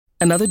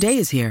Another day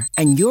is here,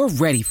 and you're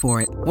ready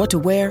for it. What to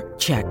wear?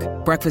 Check.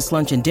 Breakfast,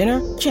 lunch, and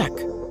dinner? Check.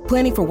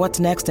 Planning for what's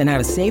next and how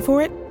to save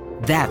for it?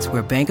 That's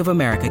where Bank of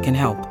America can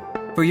help.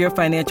 For your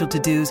financial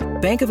to-dos,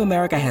 Bank of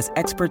America has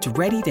experts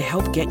ready to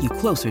help get you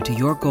closer to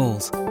your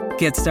goals.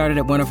 Get started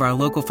at one of our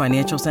local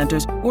financial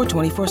centers or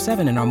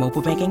 24/7 in our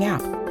mobile banking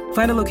app.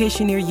 Find a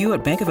location near you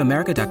at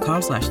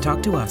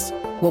bankofamerica.com/talktous.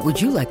 What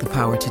would you like the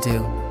power to do?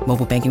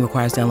 Mobile banking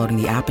requires downloading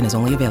the app and is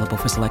only available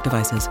for select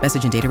devices.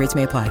 Message and data rates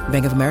may apply.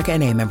 Bank of America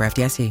N.A., member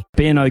FDIC.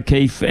 Ben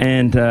O'Keefe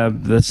and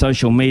the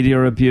social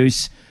media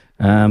abuse,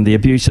 the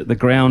abuse at the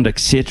ground,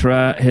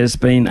 etc., has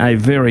been a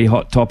very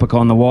hot topic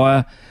on the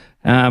wire.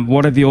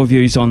 What are your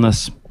views on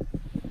this?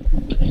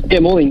 Yeah,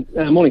 morning,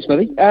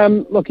 Smithy.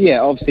 Look,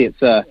 obviously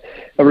it's a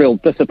real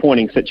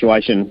disappointing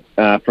situation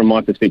from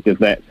my perspective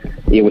that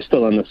we're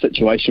still in the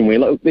situation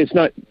where there's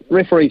no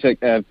referees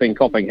have been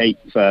copping heat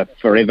for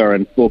forever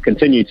and will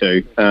continue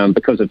to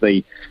because of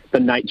the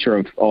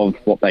nature of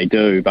what they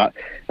do. But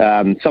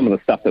some of the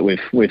stuff that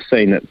we've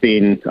seen that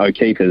Ben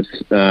O'Keefe has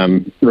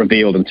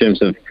revealed in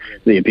terms of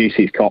the abuse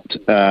he's copped,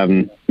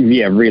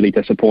 really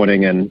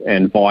disappointing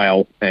and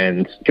vile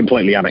and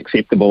completely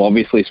unacceptable,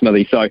 obviously,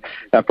 Smithy. So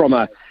from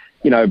a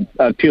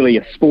purely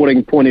a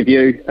sporting point of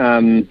view,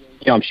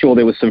 I'm sure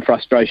there was some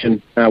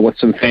frustration with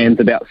some fans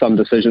about some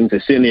decisions.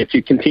 There's certainly a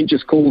few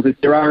contentious calls if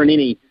there are in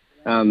any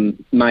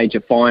major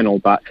final,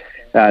 but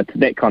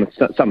that kind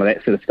of some of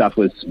that sort of stuff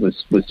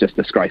was just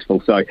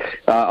disgraceful. So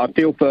I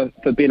feel for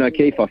Ben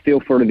O'Keefe. I feel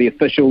for the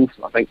officials.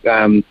 I think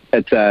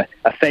it's a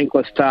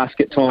thankless task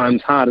at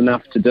times, hard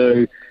enough to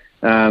do.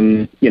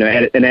 At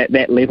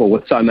that level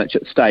with so much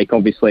at stake,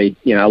 obviously,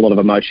 a lot of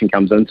emotion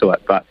comes into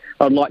it. But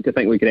I'd like to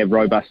think we could have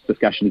robust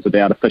discussions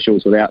about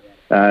officials without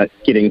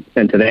getting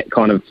into that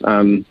kind of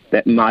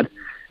that mud.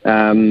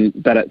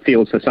 But it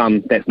feels for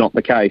some that's not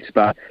the case.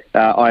 But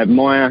I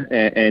admire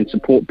and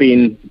support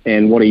Ben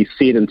and what he's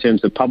said in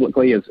terms of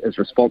publicly his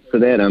response to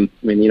that.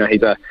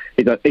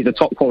 He's a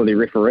top quality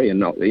referee,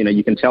 and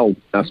you can tell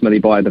Smithy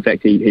by the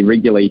fact he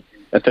regularly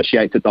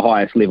officiates at the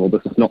highest level.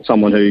 This is not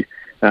someone who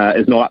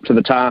is not up to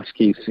the task.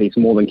 He's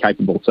more than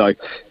capable. So,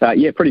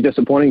 pretty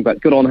disappointing,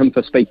 but good on him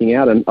for speaking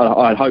out. And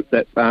I hope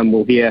that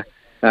we'll hear,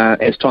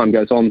 as time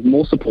goes on,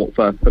 more support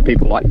for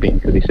people like Ben,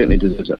 because he certainly deserves it.